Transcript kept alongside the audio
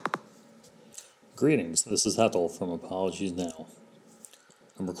Greetings, this is Ethel from Apologies Now.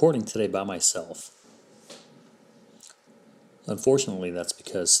 I'm recording today by myself. Unfortunately, that's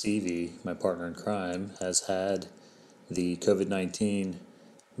because Stevie, my partner in crime, has had the COVID-19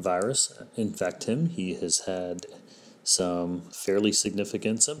 virus infect him. He has had some fairly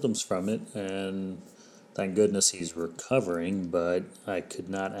significant symptoms from it, and thank goodness he's recovering, but I could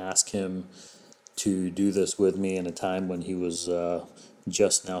not ask him to do this with me in a time when he was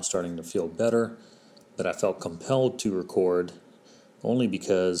just now starting to feel better. But I felt compelled to record only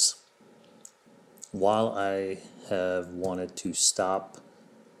because while I have wanted to stop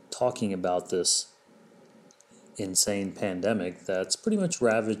talking about this insane pandemic that's pretty much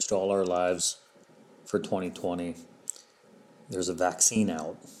ravaged all our lives for 2020, there's a vaccine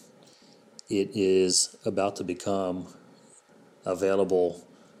out. It is about to become available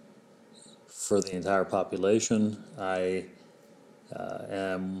for the entire population. I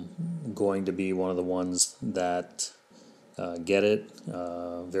am going to be one of the ones that get it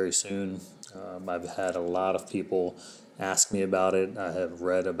very soon. I've had a lot of people ask me about it. I have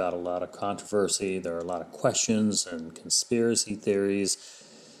read about a lot of controversy. There are a lot of questions and conspiracy theories,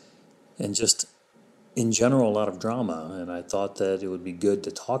 and just in general a lot of drama. And I thought that it would be good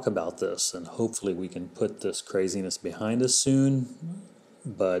to talk about this, and hopefully we can put this craziness behind us soon.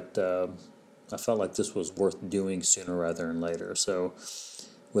 But I felt like this was worth doing sooner rather than later. So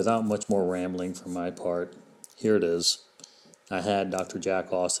without much more rambling from my part, here it is. I had Dr.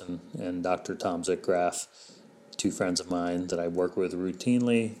 Jack Austin and Dr. Tom Zickgraf, two friends of mine that I work with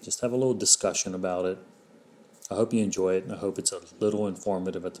routinely, just have a little discussion about it. I hope you enjoy it, and I hope it's a little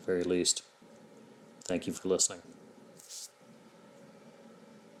informative at the very least. Thank you for listening.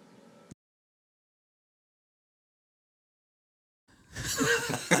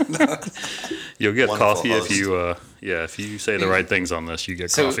 You'll get Wonderful coffee host. if you say the right things on this. You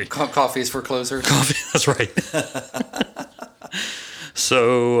get So coffee. coffee is for closers. Coffee. That's right.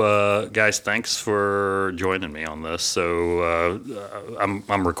 So, guys, thanks for joining me on this. So,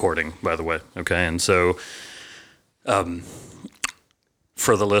 I'm recording, by the way. Okay, and so,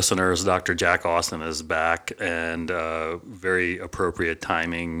 for the listeners, Dr. Jack Austin is back, and very appropriate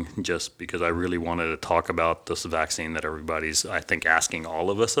timing, just because I really wanted to talk about this vaccine that everybody's, I think, asking all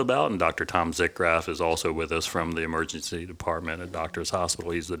of us about. And Dr. Tom Zickgraf is also with us from the emergency department at Doctors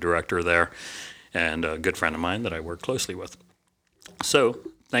Hospital. He's the director there, and a good friend of mine that I work closely with. So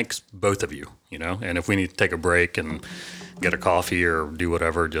thanks, both of you, and if we need to take a break and get a coffee or do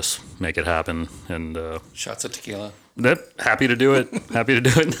whatever, just make it happen. And Shots of tequila. happy to do it. Happy to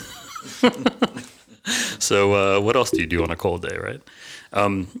do it. So what else do you do on a cold day, right?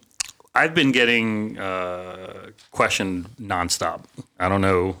 I've been getting questioned nonstop. I don't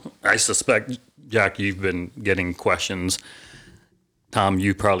know. I suspect, Jack, you've been getting questions. Tom,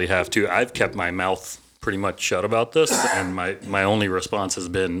 you probably have too. I've kept my mouth pretty much shut about this, and my only response has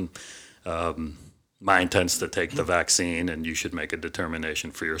been, my intent's to take the vaccine, and you should make a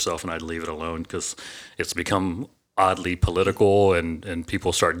determination for yourself, and I'd leave it alone, because it's become oddly political, and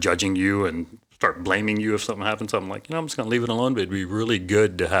people start judging you and start blaming you if something happens. So I'm like, I'm just going to leave it alone, but it'd be really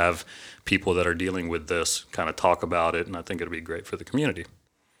good to have people that are dealing with this kind of talk about it, and I think it'd be great for the community.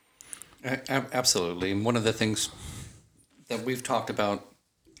 Absolutely. And one of the things that we've talked about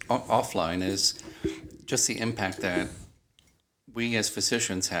offline is just the impact that we as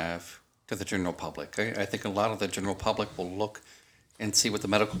physicians have to the general public. I think a lot of the general public will look and see what the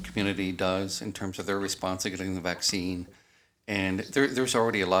medical community does in terms of their response to getting the vaccine. And there's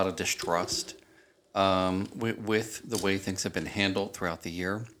already a lot of distrust with the way things have been handled throughout the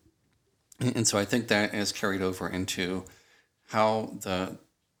year. And so I think that has carried over into how the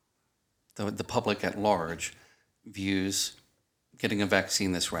public at large views getting a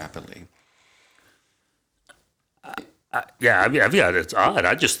vaccine this rapidly. Yeah, it's odd.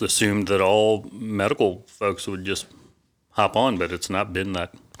 I just assumed that all medical folks would just hop on, but it's not been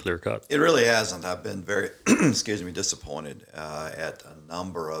that clear cut. It really hasn't. I've been very, disappointed at a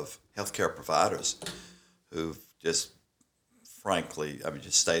number of healthcare providers who've just, frankly,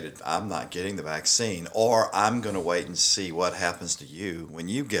 just stated, I'm not getting the vaccine, or I'm going to wait and see what happens to you when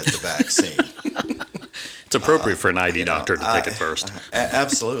you get the vaccine. It's appropriate for an ID doctor to take it first.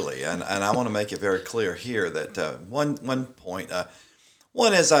 Absolutely, and I want to make it very clear here that one point.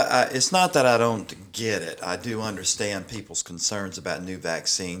 One is, it's not that I don't get it. I do understand people's concerns about new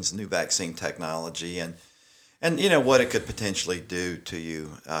vaccines, new vaccine technology, and what it could potentially do to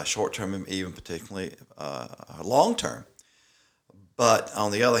you, short term and even particularly long term. But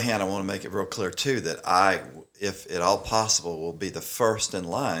on the other hand, I want to make it real clear too that I, if at all possible, will be the first in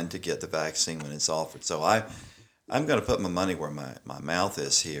line to get the vaccine when it's offered. So I'm going to put my money where my mouth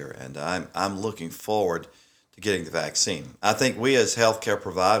is here, and I'm looking forward to getting the vaccine. I think we as healthcare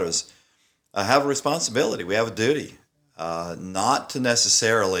providers have a responsibility. We have a duty not to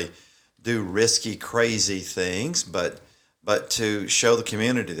necessarily do risky, crazy things, but to show the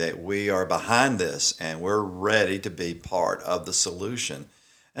community that we are behind this and we're ready to be part of the solution,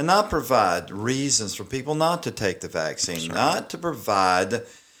 and not provide reasons for people not to take the vaccine, not to provide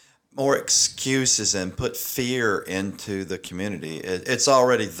more excuses and put fear into the community. It's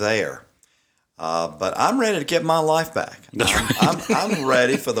already there. But I'm ready to get my life back. I'm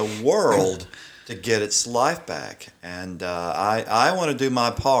ready for the world to get its life back. And I want to do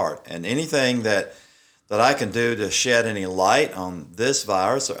my part. And anything that I can do to shed any light on this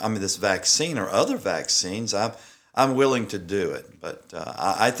virus, this vaccine or other vaccines, I'm willing to do it. But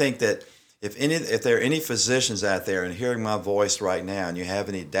I think that if there are any physicians out there and hearing my voice right now and you have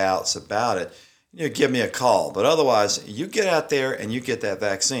any doubts about it, give me a call. But otherwise, you get out there and you get that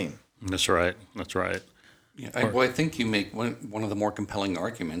vaccine. That's right. That's right. Yeah, I think you make one of the more compelling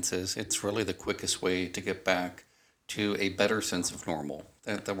arguments is it's really the quickest way to get back to a better sense of normal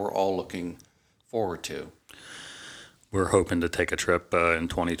that we're all looking forward to. We're hoping to take a trip in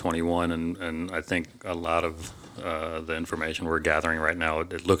 2021, and I think a lot of the information we're gathering right now,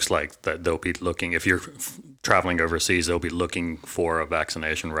 it looks like that they'll be looking, if you're traveling overseas, they'll be looking for a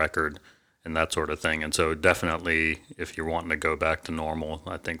vaccination record and that sort of thing. And so definitely, if you're wanting to go back to normal,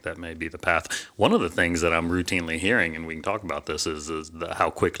 I think that may be the path. One of the things that I'm routinely hearing, and we can talk about this, is how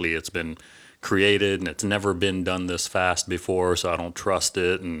quickly it's been created, and it's never been done this fast before, so I don't trust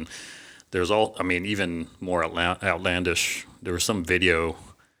it. And there's even more outlandish. There was some video.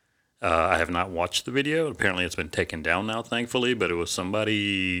 I have not watched the video. Apparently, it's been taken down now, thankfully. But it was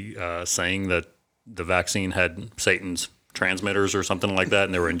somebody saying that the vaccine had Satan's transmitters or something like that,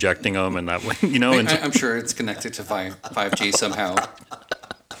 and they were injecting them, and that way, I'm sure it's connected to 5G somehow.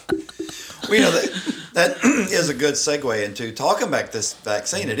 Well, that is a good segue into talking about this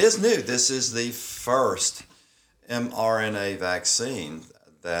vaccine. It is new. This is the first mRNA vaccine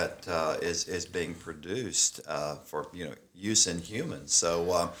that is being produced for use in humans.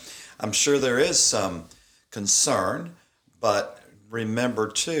 So I'm sure there is some concern, but remember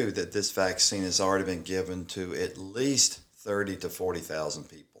too that this vaccine has already been given to at least 30 to 40,000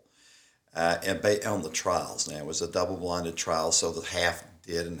 people on the trials. Now it was a double-blinded trial, so that half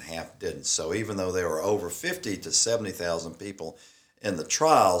did and half didn't. So even though there were over 50 to 70,000 people in the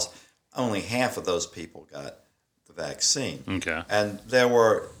trials, only half of those people got the vaccine. Okay. And there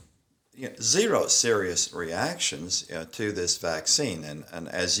were zero serious reactions to this vaccine. And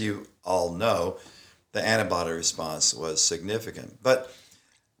as you all know, the antibody response was significant. But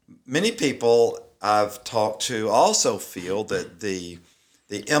many people I've talked to also feel that the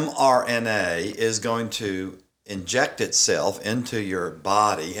mRNA is going to inject itself into your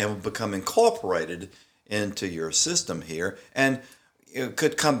body and will become incorporated into your system here, and it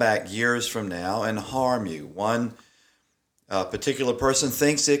could come back years from now and harm you. One particular person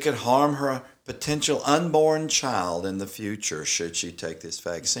thinks it could harm her potential unborn child in the future should she take this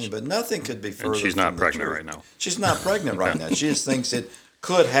vaccine, but nothing could be further. And she's not from the pregnant truth. right now. She's not pregnant right now. She just thinks it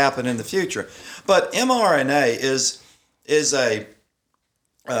could happen in the future. But mRNA is a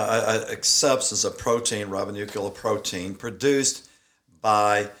substance, a protein, ribonuclear protein, produced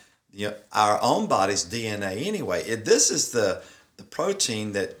by our own body's DNA anyway. This is the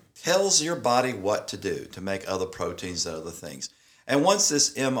protein that tells your body what to do to make other proteins and other things. And once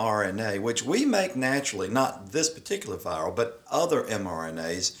this mRNA, which we make naturally, not this particular viral, but other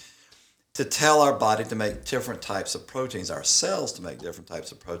mRNAs, to tell our body to make different types of proteins, our cells to make different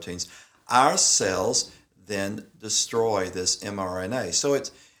types of proteins, our cells then destroy this mRNA. So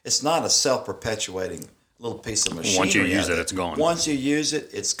it's not a self-perpetuating little piece of machinery. Once you use it, it's gone. Once you use it,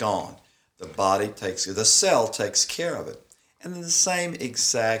 it's gone. The cell takes care of it. And in the same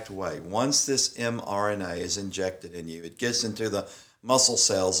exact way, once this mRNA is injected in you, it gets into the muscle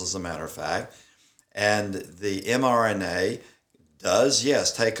cells, as a matter of fact, and the mRNA does,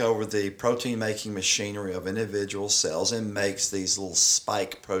 yes, take over the protein-making machinery of individual cells and makes these little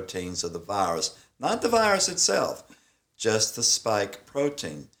spike proteins of the virus. Not the virus itself, just the spike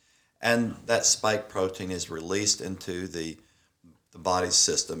protein. And that spike protein is released into the body's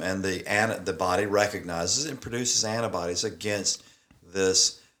system, and the body recognizes and produces antibodies against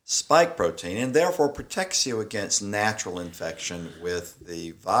this spike protein, and therefore protects you against natural infection with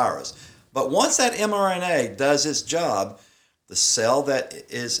the virus. But once that mRNA does its job, the cell that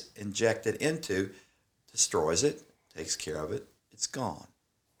is injected into destroys it, takes care of it, it's gone.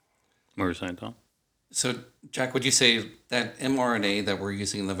 What were you saying, Tom? So, Jack, would you say that mRNA that we're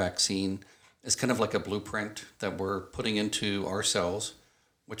using in the vaccine is kind of like a blueprint that we're putting into our cells,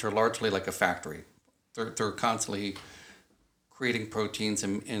 which are largely like a factory. They're constantly creating proteins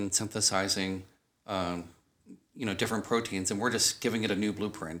and synthesizing, different proteins, and we're just giving it a new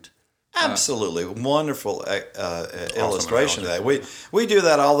blueprint. Absolutely wonderful illustration of that. We do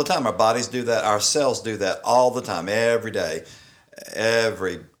that all the time. Our bodies do that. Our cells do that all the time, every day,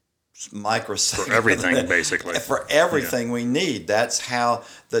 every microsecond. For everything, basically. For everything we need. That's how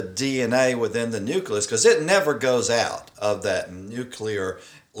the DNA within the nucleus, because it never goes out of that nuclear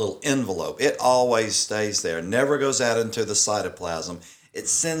little envelope. It always stays there, never goes out into the cytoplasm. It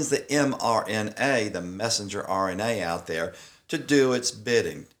sends the mRNA, the messenger RNA, out there to do its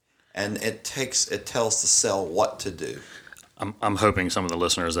bidding. And it tells the cell what to do. I'm hoping some of the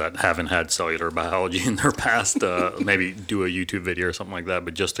listeners that haven't had cellular biology in their past maybe do a YouTube video or something like that.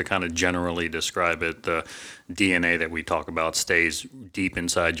 But just to kind of generally describe it, the DNA that we talk about stays deep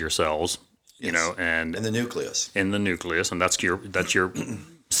inside your cells, Yes. and In the nucleus. and that's your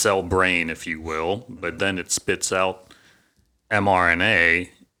cell brain, if you will. But then it spits out mRNA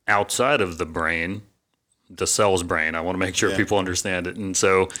outside of the brain, the cell's brain. I want to make sure people understand it, and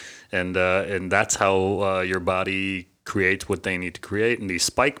so and that's how your body creates what they need to create. And these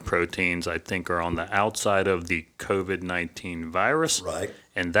spike proteins, I think, are on the outside of the COVID-19 virus, Right.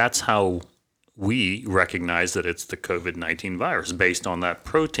 and that's how we recognize that it's the COVID-19 virus based on that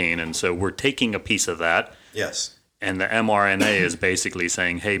protein. And so we're taking a piece of that, Yes. and the mRNA is basically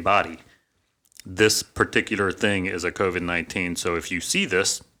saying, "Hey, body, this particular thing is a COVID-19. So if you see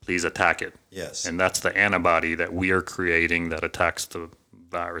this, please attack it." Yes. And that's the antibody that we are creating that attacks the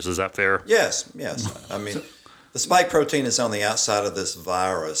virus. Is that fair? Yes. I mean, the spike protein is on the outside of this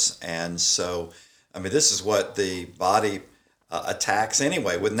virus. And so, I mean, this is what the body attacks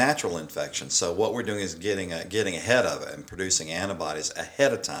anyway with natural infection. So what we're doing is getting ahead of it and producing antibodies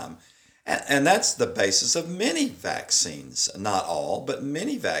ahead of time. And that's the basis of many vaccines. Not all, but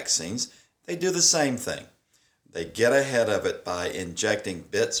many vaccines. They do the same thing. They get ahead of it by injecting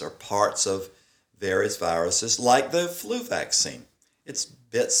bits or parts of various viruses, like the flu vaccine. It's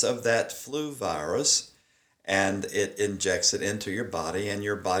bits of that flu virus, and it injects it into your body, and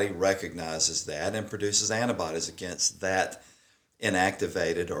your body recognizes that and produces antibodies against that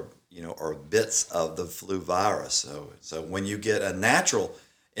inactivated or bits of the flu virus. So when you get a natural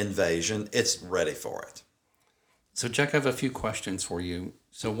invasion, it's ready for it. So, Jack, I have a few questions for you.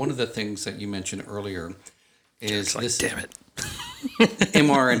 So, one of the things that you mentioned earlier is this damn it.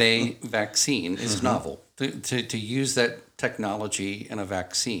 mRNA vaccine is novel. To use that technology in a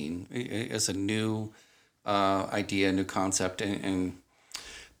vaccine is a new idea, a new concept,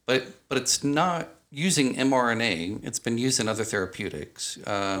 but it's not using mRNA. It's been used in other therapeutics.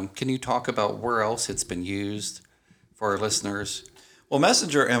 Can you talk about where else it's been used for our listeners? Well,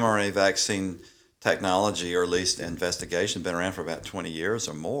 messenger mRNA vaccine technology, or at least investigation, been around for about 20 years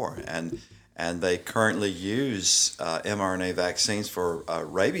or more, and they currently use mRNA vaccines for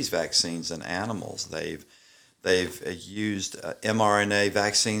rabies vaccines in animals. They've used mRNA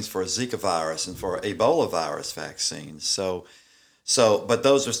vaccines for Zika virus and for Ebola virus vaccines. But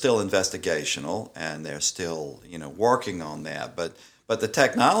those are still investigational, and they're still working on that. But the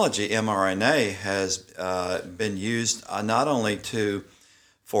technology mRNA has been used not only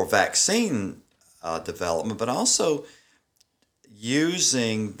for vaccine development, but also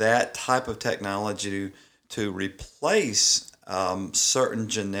using that type of technology to replace certain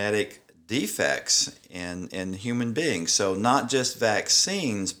genetic defects in human beings. So not just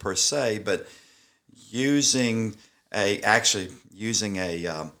vaccines per se, but using an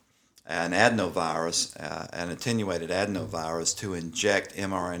adenovirus, an attenuated adenovirus, to inject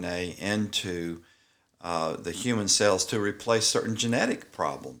mRNA into the human cells to replace certain genetic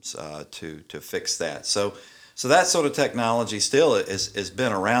problems, to fix that. So that sort of technology still has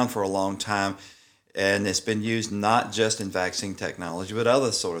been around for a long time, and it's been used not just in vaccine technology, but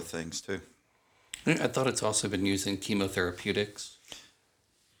other sort of things too. I thought it's also been used in chemotherapeutics.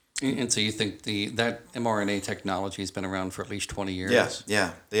 And so you think that mRNA technology has been around for at least 20 years?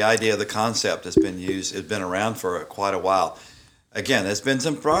 Yeah. The idea, the concept has been used. It's been around for quite a while. Again, there's been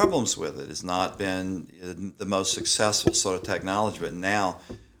some problems with it. It's not been the most successful sort of technology, but now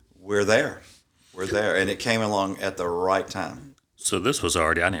we're there. We're there, and it came along at the right time. So this was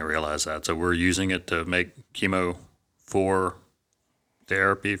already, I didn't realize that. So we're using it to make chemo for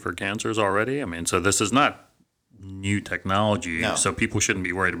therapy for cancers already? I mean, so this is not new technology, No. so people shouldn't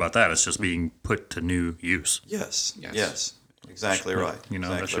be worried about that. It's just being put to new use. Yes. Exactly right. That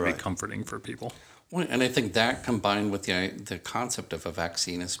should Exactly be comforting for people. Well, and I think that combined with the concept of a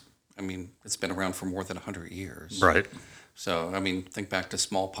vaccine it's been around for more than 100 years. Right. So, I mean, think back to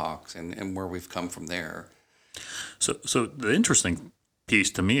smallpox and where we've come from there. So the interesting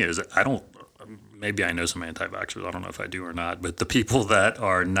piece to me is I don't. Maybe I know some anti-vaxxers. I don't know if I do or not. But the people that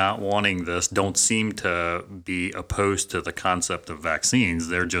are not wanting this don't seem to be opposed to the concept of vaccines.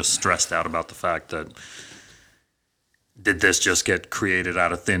 They're just stressed out about the fact that did this just get created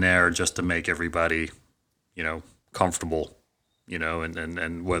out of thin air just to make everybody, comfortable,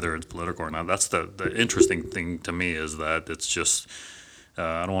 and whether it's political or not. That's the interesting thing to me is that it's just.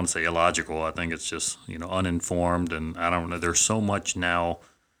 I don't want to say illogical. I think it's just uninformed, and I don't know. There's so much now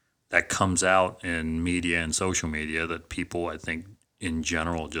that comes out in media and social media that people, I think, in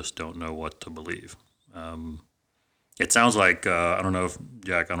general, just don't know what to believe. It sounds like I don't know if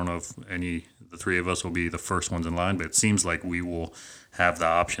Jack. I don't know if the three of us will be the first ones in line, but it seems like we will have the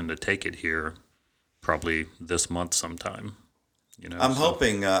option to take it here, probably this month sometime. I'm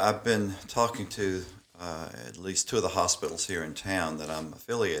hoping. I've been talking to at least two of the hospitals here in town that I'm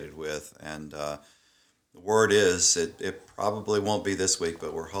affiliated with, and the word is it probably won't be this week,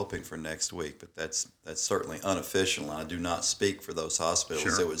 but we're hoping for next week. But that's certainly unofficial. I do not speak for those hospitals.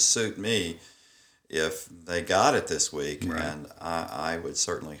 Sure. It would suit me if they got it this week, Right. and I would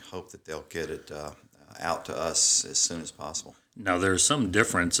certainly hope that they'll get it out to us as soon as possible. Now there's some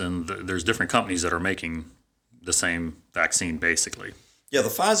difference, and there's different companies that are making the same vaccine, basically. Yeah, the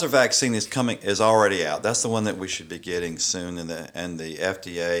Pfizer vaccine is already out. That's the one that we should be getting soon, and the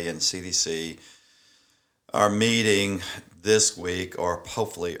FDA and CDC are meeting this week or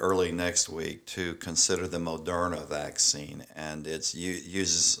hopefully early next week to consider the Moderna vaccine, and it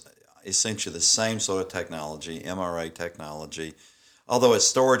uses essentially the same sort of technology, mRNA technology. Although its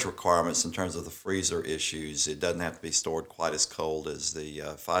storage requirements in terms of the freezer issues, it doesn't have to be stored quite as cold as the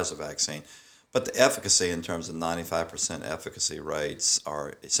Pfizer vaccine. But the efficacy in terms of 95% efficacy rates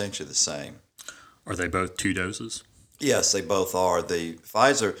are essentially the same. Are they both 2 doses? Yes, they both are. The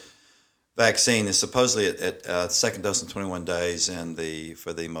Pfizer vaccine is supposedly at second dose in 21 days, and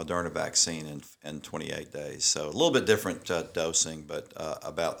for the Moderna vaccine in 28 days. So a little bit different dosing, but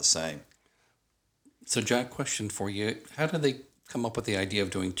about the same. So, Jack, question for you. How did they come up with the idea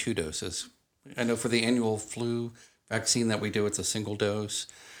of doing 2 doses? I know for the annual flu vaccine that we do, it's a single dose.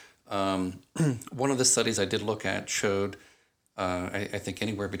 One of the studies I did look at showed, I think,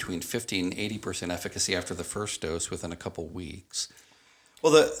 anywhere between 50 and 80% efficacy after the first dose within a couple weeks.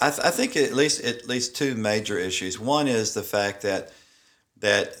 Well, I think at least two major issues. One is the fact that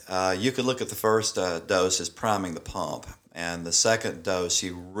you could look at the first dose as priming the pump, and the second dose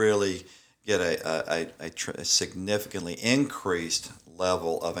you really get a significantly increased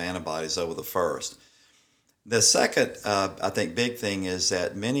level of antibodies over the first. The second, I think, big thing is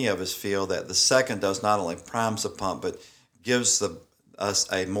that many of us feel that the second dose not only primes the pump, but gives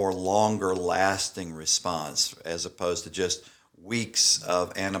us a more longer lasting response as opposed to just weeks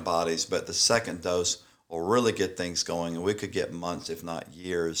of antibodies. But the second dose will really get things going, and we could get months, if not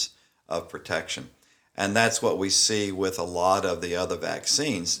years, of protection. And that's what we see with a lot of the other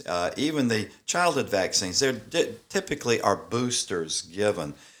vaccines. Even the childhood vaccines, there typically are boosters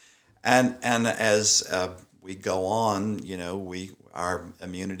given. And as we go on, our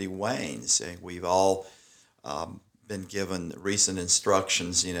immunity wanes. We've all been given recent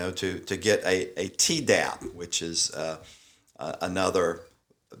instructions, to get a Tdap, which is another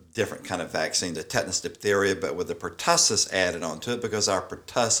different kind of vaccine, the tetanus diphtheria, but with the pertussis added onto it because our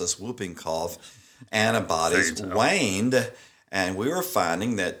pertussis whooping cough antibodies waned, and we were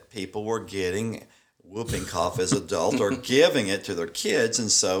finding that people were getting whooping cough as adults or giving it to their kids,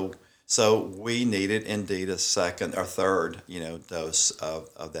 and so we needed indeed a second or third, dose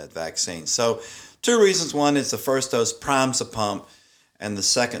of that vaccine. So 2 reasons. One is the first dose primes the pump, and the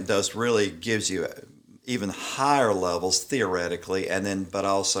second dose really gives you even higher levels theoretically, but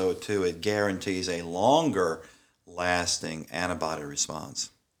also too, it guarantees a longer lasting antibody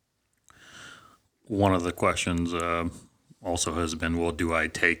response. One of the questions also has been, well, do I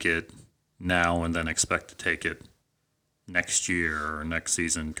take it now and then expect to take it next year or next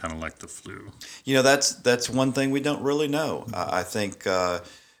season, kind of like the flu? That's one thing we don't really know. I think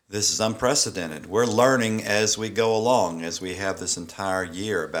this is unprecedented. We're learning as we go along, as we have this entire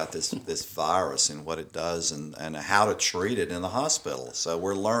year about this virus and what it does and how to treat it in the hospital. So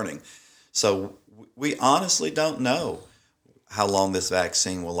we're learning. So we honestly don't know how long this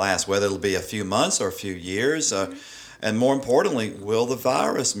vaccine will last, whether it'll be a few months or a few years. And more importantly, will the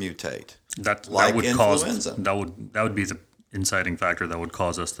virus mutate? That would influenza. That would be the inciting factor that would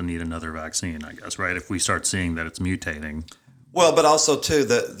cause us to need another vaccine, I guess, right? If we start seeing that it's mutating. Well, but also too,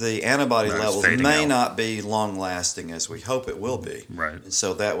 the antibody That's levels fading may out. not be long lasting as we hope it will be. Right. And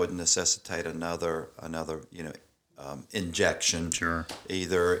so that would necessitate another injection, Sure.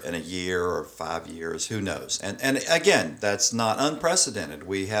 either in a year or 5 years, who knows? And again, that's not unprecedented.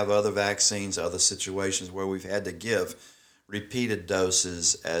 We have other vaccines, other situations where we've had to give repeated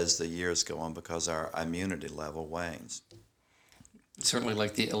doses as the years go on because our immunity level wanes. Certainly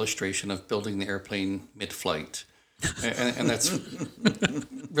like the illustration of building the airplane mid-flight. And that's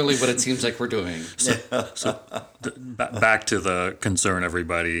really what it seems like we're doing. Back to the concern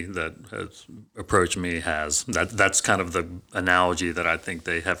everybody that has approached me has. That's kind of the analogy that I think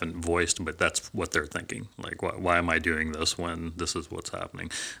they haven't voiced, but that's what they're thinking. Like, why am I doing this when this is what's happening?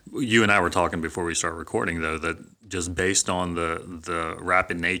 You and I were talking before we start recording, though, that just based on the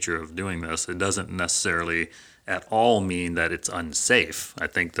rapid nature of doing this, it doesn't necessarily at all mean that it's unsafe. I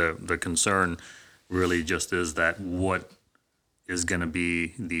think the concern really just is that what is going to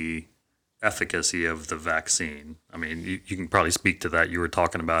be the efficacy of the vaccine. I mean, you can probably speak to that. You were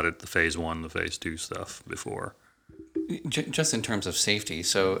talking about it, the phase 1, the phase 2 stuff before. Just in terms of safety.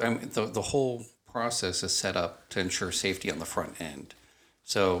 So the whole process is set up to ensure safety on the front end.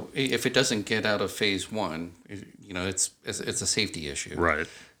 So if it doesn't get out of phase 1, it's a safety issue. Right.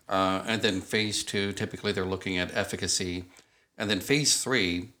 And then phase 2, typically they're looking at efficacy. And then phase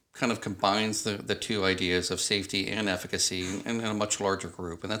 3 kind of combines the two ideas of safety and efficacy in a much larger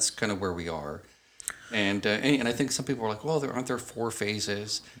group. And that's kind of where we are. And I think some people are like, well, aren't there 4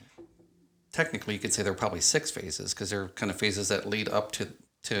 phases? Technically, you could say there are probably 6 phases because they're kind of phases that lead up to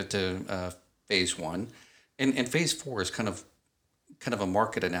phase 1. And phase 4 is kind of a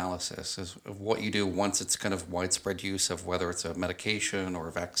market analysis of what you do once it's kind of widespread use of whether it's a medication or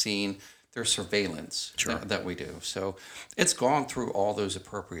a vaccine. There's surveillance that we do. So it's gone through all those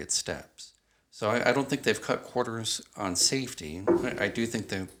appropriate steps. So I don't think they've cut corners on safety. I do think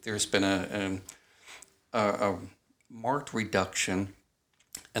that there's been a marked reduction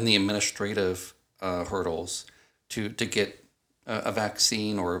in the administrative hurdles to get a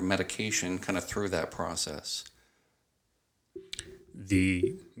vaccine or a medication kind of through that process.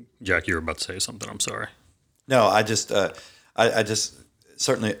 Jack, you were about to say something. I'm sorry. No, I just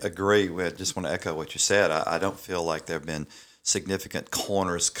certainly agree with. Just want to echo what you said. I don't feel like there have been significant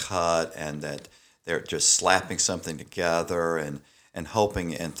corners cut, and that they're just slapping something together and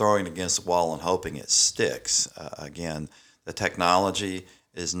hoping and throwing it against the wall and hoping it sticks. Again, the technology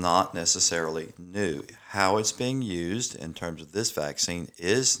is not necessarily new. How it's being used in terms of this vaccine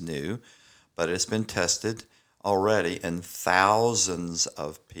is new, but it's been tested already in thousands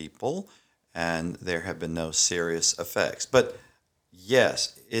of people, and there have been no serious effects. But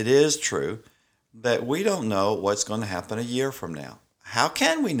yes, it is true that we don't know what's going to happen a year from now. How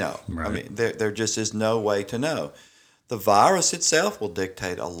can we know? Right. I mean, there just is no way to know. The virus itself will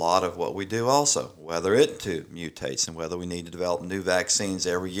dictate a lot of what we do also, whether it too mutates and whether we need to develop new vaccines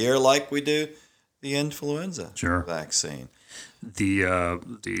every year like we do the influenza vaccine.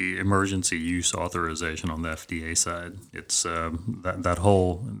 The emergency use authorization on the FDA side, it's that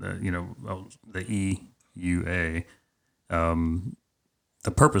whole, the EUA,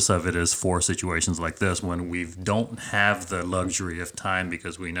 the purpose of it is for situations like this when we don't have the luxury of time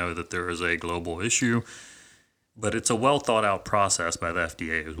because we know that there is a global issue. But it's a well thought out process by the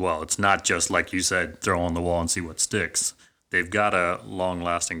FDA as well. It's not just, like you said, throw on the wall and see what sticks. They've got a long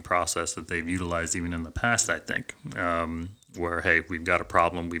lasting process that they've utilized even in the past, I think, where, hey, we've got a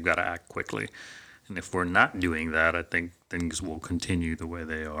problem, we've got to act quickly. And if we're not doing that, I think things will continue the way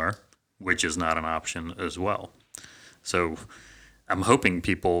they are, which is not an option as well. So I'm hoping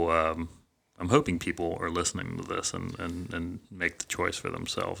people are listening to this and make the choice for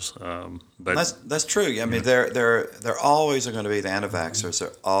themselves. But that's true. I mean, there always are going to be the anti-vaxxers. There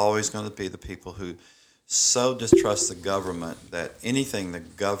are always going to be the people who so distrust the government that anything the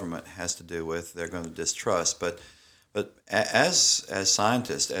government has to do with, they're going to distrust. But as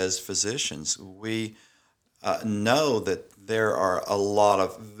scientists, as physicians, we know that there are a lot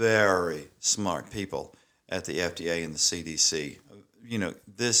of very smart people at the FDA and the CDC. You know,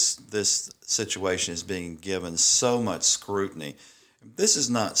 this situation is being given so much scrutiny. This is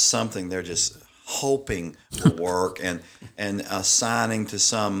not something they're just hoping will work and assigning to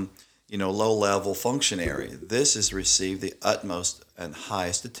some low-level functionary. This has received the utmost and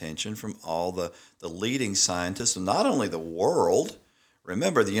highest attention from all the leading scientists of not only the world.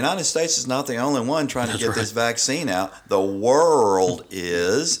 Remember, the United States is not the only one trying to get this vaccine out. The world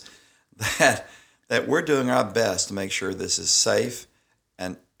is that we're doing our best to make sure this is safe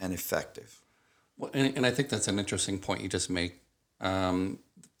and effective. Well, and I think that's an interesting point you just make.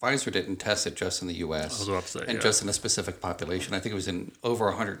 Pfizer didn't test it just in the U.S. I was about to say, just in a specific population. I think it was in over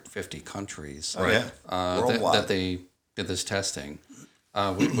 150 countries Worldwide. that they did this testing.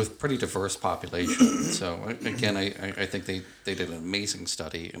 with pretty diverse population. So again, I think they did an amazing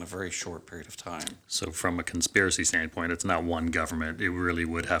study in a very short period of time. So from a conspiracy standpoint, it's not one government. It really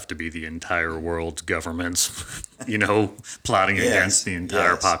would have to be the entire world's governments, plotting against the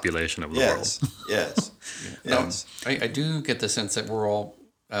entire yes. population of the Yes, world. yes, yes. I do get the sense that we're all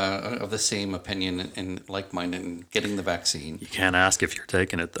of the same opinion and like-minded in getting the vaccine. You can't ask if you're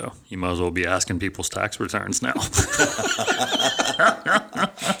taking it, though. You might as well be asking people's tax returns now.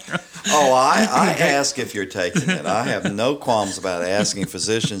 Oh, I ask if you're taking it. I have no qualms about asking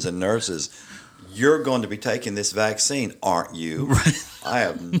physicians and nurses, you're going to be taking this vaccine, aren't you? Right. I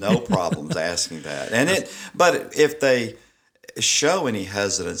have no problems asking that. But if they show any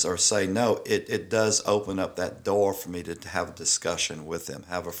hesitance or say no, it does open up that door for me to have a discussion with them,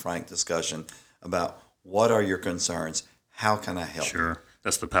 have a frank discussion about what are your concerns, how can I help you? Sure.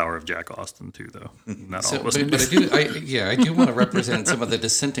 That's the power of Jack Austin, too, though. Not all So, of us. but I do want to represent some of the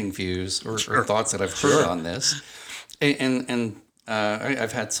dissenting views or thoughts that I've heard on this, and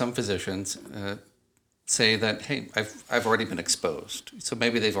I've had some physicians say that, hey, I've already been exposed, so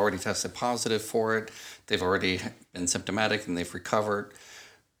maybe they've already tested positive for it, they've already been symptomatic and they've recovered.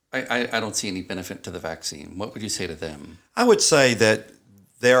 I don't see any benefit to the vaccine. What would you say to them? I would say that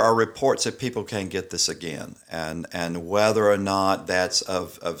there are reports that people can get this again, and whether or not that's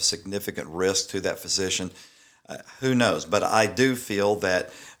of significant risk to that physician, who knows? But I do feel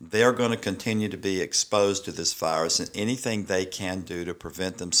that they're going to continue to be exposed to this virus, and anything they can do to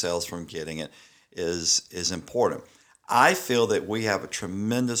prevent themselves from getting it is important. I feel that we have a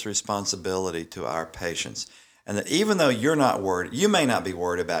tremendous responsibility to our patients. And that even though you're not worried, you may not be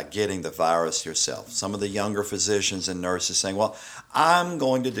worried about getting the virus yourself. Some of the younger physicians and nurses saying, well, I'm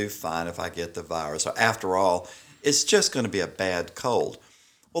going to do fine if I get the virus. Or after all, it's just going to be a bad cold.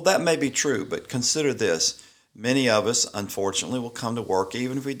 Well, that may be true, but consider this. Many of us, unfortunately, will come to work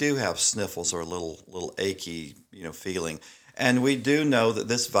even if we do have sniffles or a little achy, feeling. And we do know that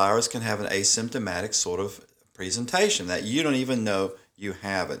this virus can have an asymptomatic sort of presentation that you don't even know you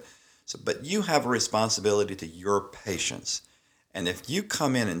have it. But you have a responsibility to your patients. And if you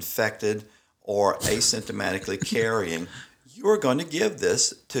come in infected or asymptomatically carrying, you're going to give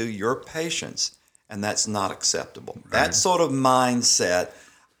this to your patients. And that's not acceptable. Right. That sort of mindset,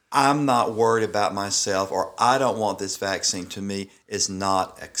 I'm not worried about myself or I don't want this vaccine to me, is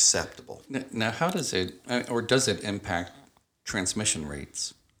not acceptable. Now, how does it, or does it impact transmission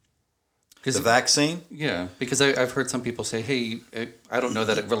rates? The vaccine? Yeah, because I've heard some people say, hey, I don't know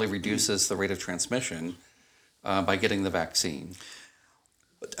that it really reduces the rate of transmission by getting the vaccine.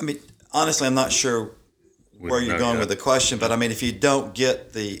 I mean, honestly, I'm not sure where you're going with the question, but I mean, if you don't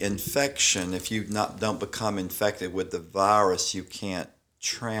get the infection, if you don't become infected with the virus, you can't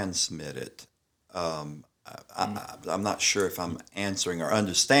transmit it. I'm not sure if I'm answering or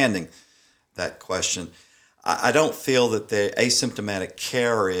understanding that question. I don't feel that the asymptomatic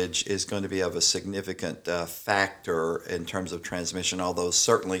carriage is going to be of a significant factor in terms of transmission, although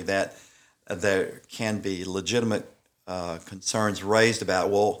certainly that there can be legitimate concerns raised about,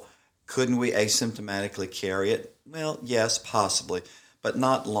 well, couldn't we asymptomatically carry it? Well, yes, possibly, but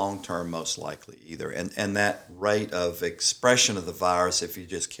not long-term most likely either. And that rate of expression of the virus, if you're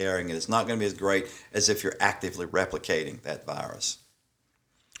just carrying it, is not going to be as great as if you're actively replicating that virus.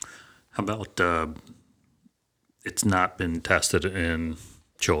 How about... it's not been tested in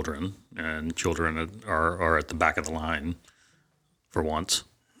children, and children are at the back of the line for once,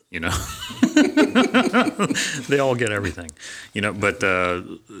 They all get everything, but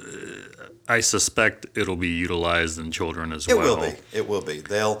I suspect it'll be utilized in children as well. It will be.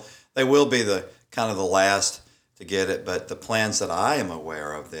 They will be the kind of the last to get it, but the plans that I am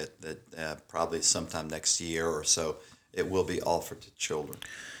aware of that probably sometime next year or so, it will be offered to children.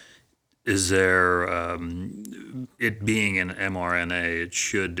 Is there, it being an mRNA, it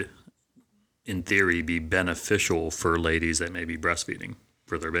should, in theory, be beneficial for ladies that may be breastfeeding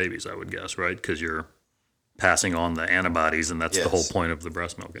for their babies, I would guess, right? Because you're passing on the antibodies, and that's the whole point of the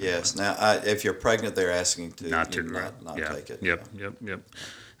breast milk. Anyway. Yes. Now, if you're pregnant, they're asking to not take it. Yep.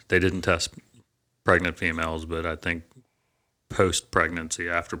 They didn't test pregnant females, but I think post-pregnancy,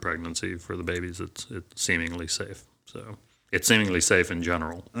 after pregnancy, for the babies, it's seemingly safe. So... it's seemingly safe in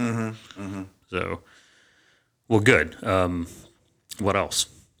general. Mm-hmm. Mm-hmm. So, well, good. What else?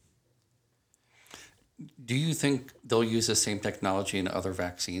 Do you think they'll use the same technology in other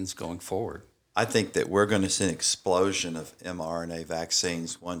vaccines going forward? I think that we're going to see an explosion of mRNA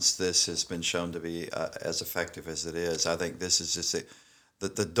vaccines once this has been shown to be as effective as it is. I think this is just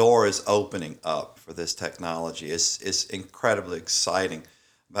the door is opening up for this technology. It's incredibly exciting.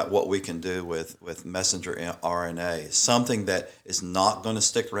 about what we can do with messenger RNA, something that is not going to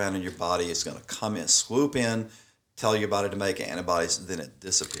stick around in your body. It's going to come in, swoop in, tell your body to make antibodies, and then it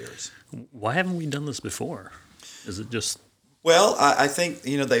disappears. Why haven't we done this before? Is it just Well, I think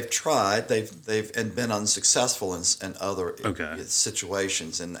they've tried, they've and been unsuccessful in other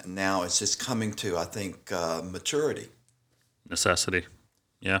situations, and now it's just coming to, I think, maturity. necessity?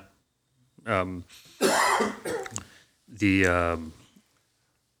 Yeah. The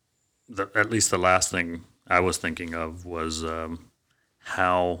at least the last thing I was thinking of was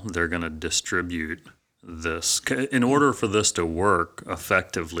how they're going to distribute this. In order for this to work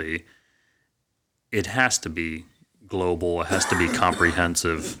effectively, it has to be global. It has to be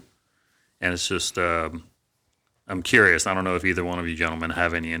comprehensive, and it's just. I'm curious. I don't know if either one of you gentlemen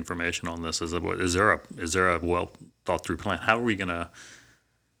have any information on this. Is there a well thought through plan? How are we going to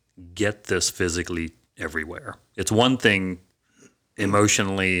get this physically everywhere? It's one thing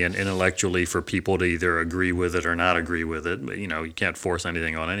emotionally and intellectually for people to either agree with it or not agree with it. But, you can't force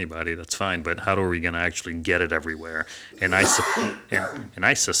anything on anybody. That's fine. But how are we going to actually get it everywhere? And I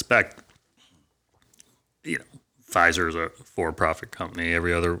suspect, Pfizer is a for-profit company.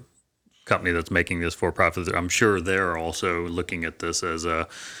 Every other company that's making this for-profit, I'm sure they're also looking at this as a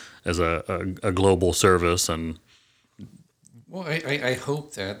global service. And well, I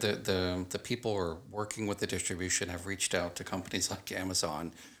hope that the people who are working with the distribution have reached out to companies like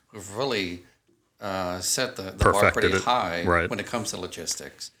Amazon, who've really set the bar pretty high when it comes to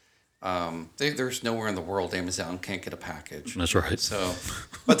logistics. There's nowhere in the world Amazon can't get a package. That's right. So,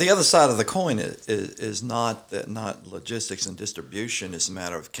 but the other side of the coin is not logistics and distribution. It's a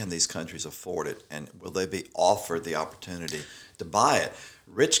matter of, can these countries afford it, and will they be offered the opportunity to buy it?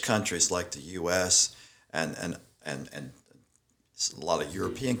 Rich countries like the U.S. and a lot of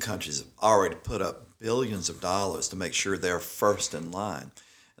European countries have already put up billions of dollars to make sure they're first in line.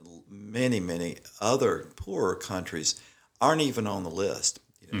 Many other poorer countries aren't even on the list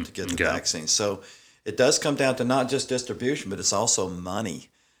to get the vaccine. So it does come down to not just distribution, but it's also money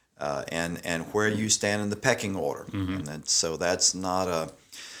and where you stand in the pecking order. And so that's not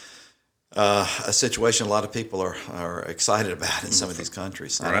a situation a lot of people are excited about in some of these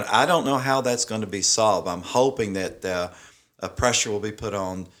countries. Right. I don't know how that's going to be solved. I'm hoping that pressure will be put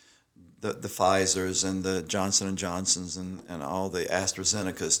on the Pfizers and the Johnson & Johnsons and all the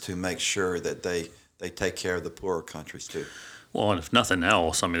AstraZenecas to make sure that they take care of the poorer countries too. Well, and if nothing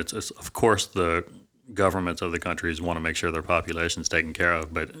else, I mean, it's of course the governments of the countries want to make sure their population is taken care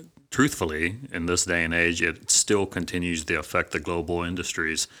of. But truthfully, in this day and age, it still continues to affect the global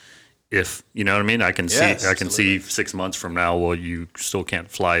industries. If you know what I mean, I can see 6 months from now, well, you still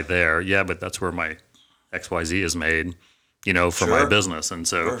can't fly there. Yeah, but that's where my XYZ is made, for my business. And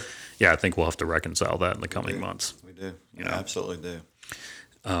so, I think we'll have to reconcile that in the coming months. We do. We absolutely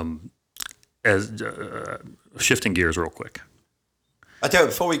do. As shifting gears real quick. I tell you,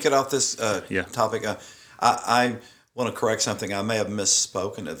 before we get off this topic, I want to correct something. I may have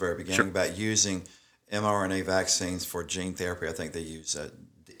misspoken at the very beginning about using mRNA vaccines for gene therapy. I think they use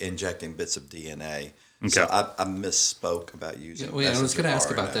injecting bits of DNA. Okay. So I misspoke about using. I was going to ask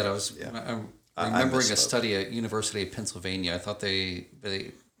about that. I'm remembering a study at University of Pennsylvania. I thought they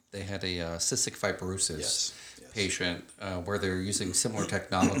had a cystic fibrosis patient where they're using similar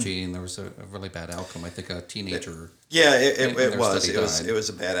technology, and there was a really bad outcome. I think a teenager. It was. It was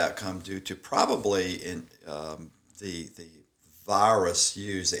a bad outcome due to probably the virus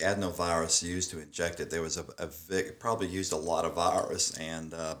used, the adenovirus used to inject it. There was probably used a lot of virus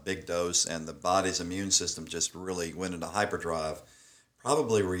and big dose, and the body's immune system just really went into hyperdrive,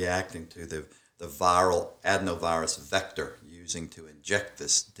 probably reacting to the viral adenovirus vector using to inject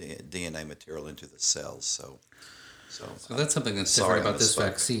this DNA material into the cells. So that's something that's different about this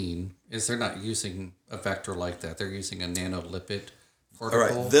vaccine is they're not using a vector like that. They're using a nanolipid particle.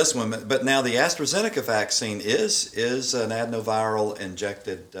 All right, this one. But now the AstraZeneca vaccine is an adenoviral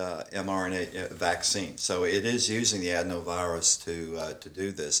injected mRNA vaccine. So it is using the adenovirus to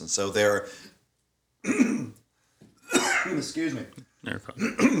do this. And so there are, excuse me,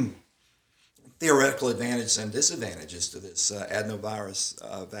 theoretical advantages and disadvantages to this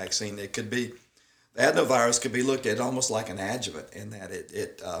adenovirus vaccine. The adenovirus could be looked at almost like an adjuvant in that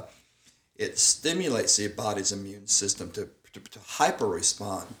it stimulates the body's immune system to hyper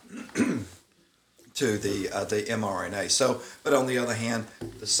respond to the mRNA. So, but on the other hand,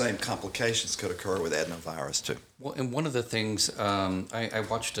 the same complications could occur with adenovirus too. Well, and one of the things I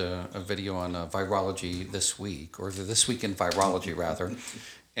watched a video on virology this week, or this week in virology rather,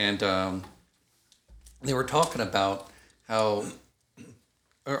 and they were talking about how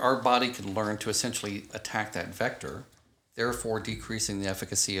our body can learn to essentially attack that vector therefore decreasing the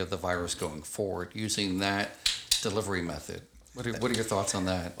efficacy of the virus going forward using that delivery method. What are your thoughts on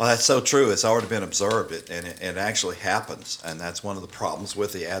that? Well, that's so true. It's already been observed, and it actually happens. And that's one of the problems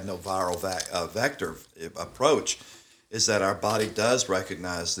with the adenoviral vector approach, is that our body does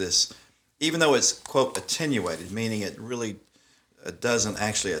recognize this, even though it's, quote, attenuated, meaning it really doesn't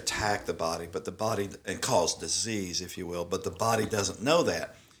actually attack the body, but the body, and cause disease, if you will, but the body doesn't know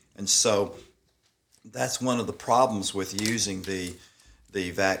that. And so that's one of the problems with using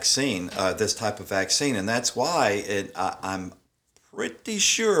the vaccine, this type of vaccine. And that's why I'm pretty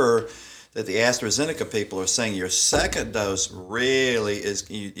sure that the AstraZeneca people are saying your second dose really is,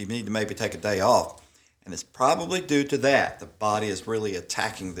 you need to maybe take a day off. And it's probably due to that. The body is really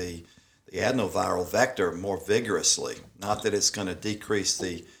attacking the adenoviral vector more vigorously. Not that it's going to decrease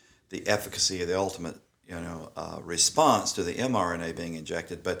the efficacy of the ultimate response to the mRNA being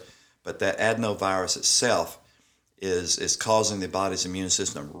injected, but that adenovirus itself is causing the body's immune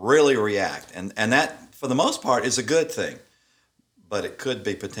system to really react. And that, for the most part, is a good thing. But it could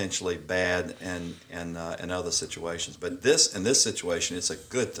be potentially bad in other situations. But in this situation, it's a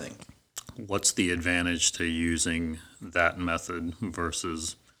good thing. What's the advantage to using that method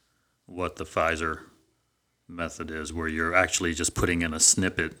versus what the Pfizer method is, where you're actually just putting in a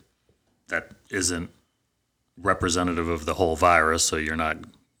snippet that isn't representative of the whole virus? So you're not,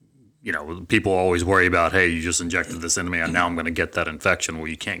 people always worry about, hey, you just injected this into me and now I'm going to get that infection. Well,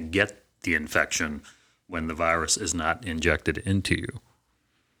 you can't get the infection when the virus is not injected into you.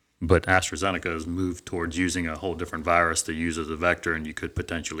 But AstraZeneca has moved towards using a whole different virus to use as a vector, and you could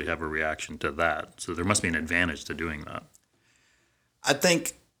potentially have a reaction to that. So there must be an advantage to doing that. I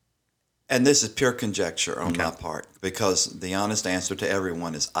think, and this is pure conjecture on my part, because the honest answer to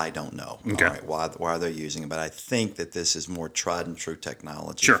everyone is I don't know. Okay. All right, why they're using it, but I think that this is more tried and true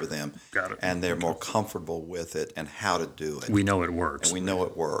technology for them. Got it. And they're more comfortable with it and how to do it. We know it works. And we know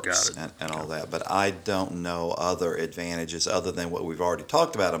it works. Got it. And all that. But I don't know other advantages other than what we've already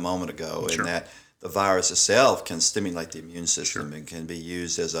talked about a moment ago, in that the virus itself can stimulate the immune system and can be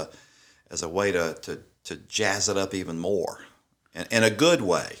used as a way to jazz it up even more. In a good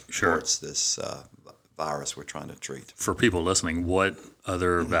way towards this virus we're trying to treat. For people listening, what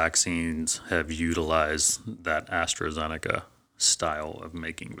other vaccines have utilized that AstraZeneca style of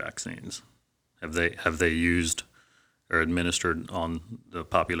making vaccines? Have they used or administered on the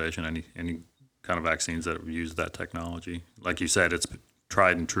population any kind of vaccines that have used that technology? Like you said, it's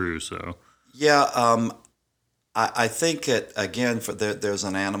tried and true. So I think that, again, there's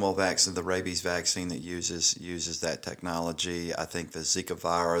an animal vaccine, the rabies vaccine, that uses that technology. I think the Zika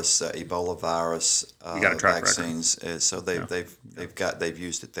virus, Ebola virus vaccines. So they've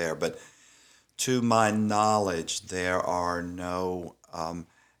used it there. But to my knowledge, there are no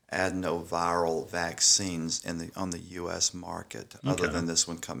adenoviral vaccines on the U.S. market other than this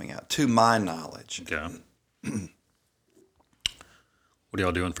one coming out. To my knowledge. Okay. What are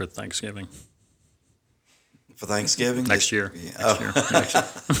y'all doing for Thanksgiving? For Thanksgiving? Next year. Yeah. Next year.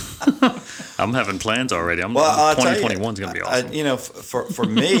 I'm having plans already. 2021 is going to be awesome. For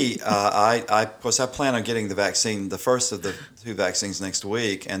me, I plan on getting the vaccine, the first of the two vaccines, next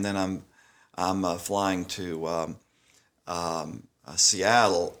week, and then I'm flying to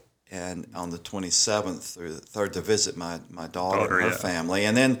Seattle and on the 27th through the 3rd to visit my daughter and her family,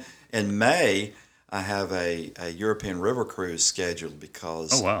 and then in May I have a European river cruise scheduled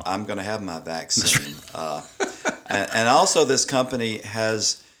because I'm going to have my vaccine. And also this company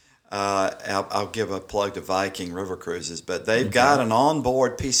has, I'll give a plug to Viking River Cruises, but they've got an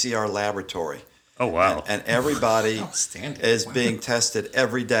onboard PCR laboratory. Oh, wow. And everybody is being tested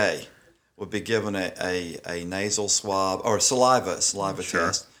every day. Will be given a nasal swab or saliva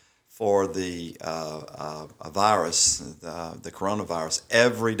test for the virus, the coronavirus,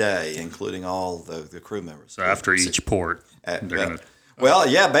 every day, including all the crew members. So after each port, they're going to... Well,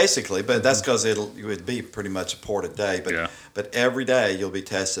 yeah, basically, but that's because it would be pretty much a port a day. But every day you'll be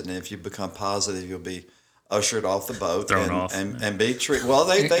tested, and if you become positive, you'll be ushered off the boat and be treated. Well,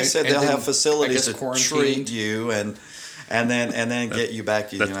 they said they'll have facilities to treat you and then get you back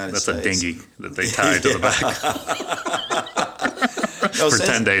to the United States. That's a dinghy that they tie to the back. For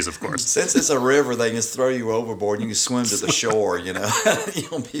 10 days, of course. Since it's a river, they can just throw you overboard and you can swim to the shore,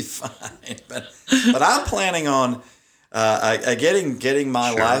 You'll be fine. But I'm planning on getting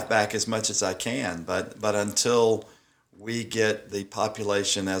my life back as much as I can. But until we get the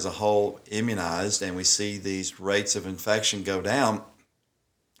population as a whole immunized and we see these rates of infection go down,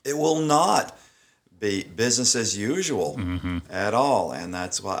 it will not be business as usual at all. And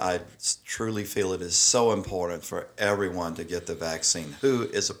that's why I truly feel it is so important for everyone to get the vaccine who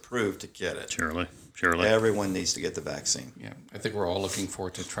is approved to get it. Surely. surely. Everyone needs to get the vaccine. Yeah, I think we're all looking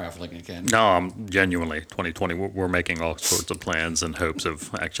forward to traveling again. No, I'm genuinely 2020. We're making all sorts of plans and hopes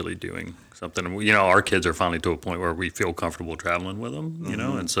of actually doing something. You know, our kids are finally to a point where we feel comfortable traveling with them. You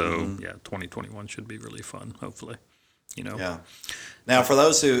know, and so yeah, 2021 should be really fun. Hopefully, you know. Yeah. Now, for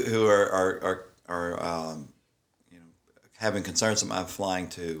those who are you know, having concerns about flying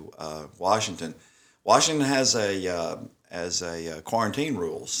to Washington, Washington has a quarantine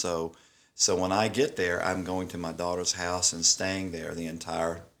rule. So when I get there, I'm going to my daughter's house and staying there the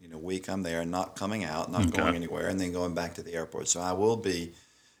entire week I'm there, and not coming out, not going anywhere, and then going back to the airport. So I will be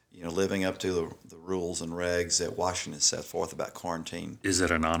living up to the rules and regs that Washington set forth about quarantine. Is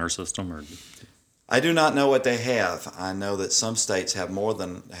it an honor system or? I do not know what they have. I know that some states have more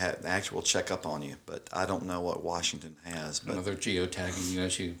than actual checkup on you, but I don't know what Washington has. But Another geotagging you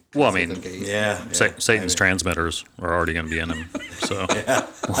as you. Well, I come mean, through the gate. yeah, Satan's maybe. transmitters are already going to be in them, so won't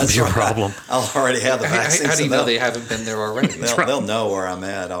That's be a right. problem. I'll already have the vaccine. How do you so know they haven't been there already? they'll know where I'm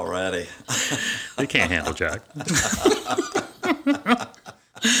at already. They can't handle Jack.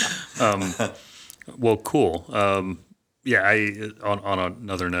 Well, cool. Yeah, on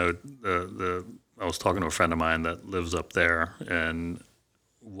another note, I was talking to a friend of mine that lives up there, and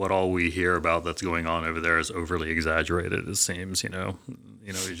what all we hear about that's going on over there is overly exaggerated. It seems,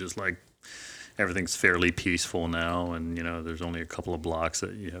 he's just like everything's fairly peaceful now, and there's only a couple of blocks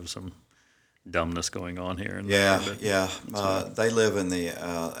that you have some dumbness going on here. And Yeah. They live in the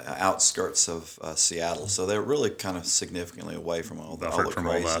outskirts of Seattle, so they're really kind of significantly away from all the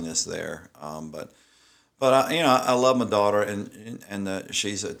craziness there. But I love my daughter, and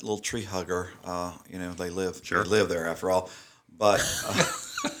she's a little tree hugger. They live there after all. But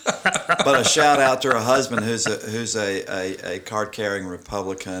but a shout out to her husband, who's a card carrying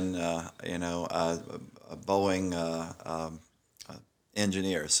Republican, a Boeing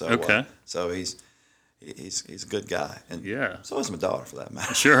engineer. So so he's a good guy, and so is my daughter for that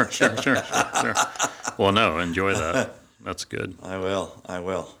matter. Sure. Well, no, enjoy that. That's good. I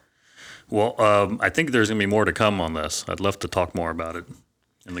will. Well, I think there's going to be more to come on this. I'd love to talk more about it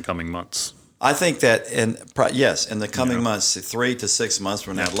in the coming months. I think that in the coming months, 3 to 6 months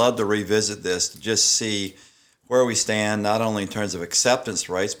from now, I'd love to revisit this to just see where we stand, not only in terms of acceptance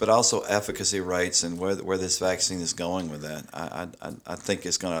rates, but also efficacy rates and where this vaccine is going with that. I think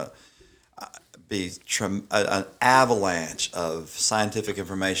it's going to be an avalanche of scientific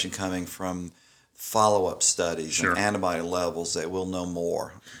information coming from follow-up studies and antibody levels that we'll know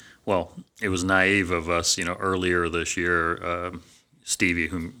more. Well, it was naive of us, earlier this year, Stevie,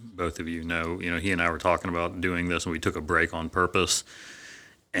 whom both of you know, he and I were talking about doing this, and we took a break on purpose.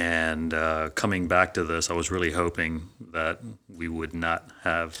 And coming back to this, I was really hoping that we would not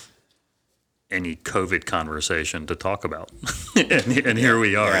have any COVID conversation to talk about. and here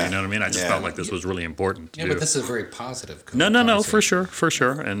we are, you know what I mean? I just felt like this was really important to do. But this is a very positive COVID No, for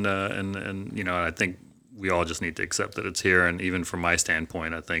sure. And I think we all just need to accept that it's here. And even from my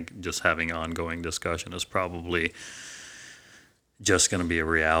standpoint, I think just having ongoing discussion is probably just going to be a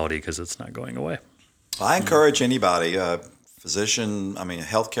reality because it's not going away. I encourage anybody, physician, a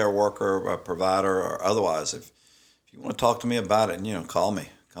healthcare worker, a provider, or otherwise, if you want to talk to me about it, call me,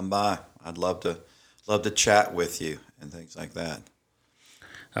 come by. I'd love to chat with you and things like that.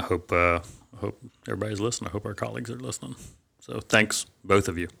 I hope everybody's listening. I hope our colleagues are listening. So thanks, both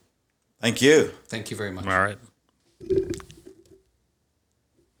of you. Thank you. Thank you very much. All right.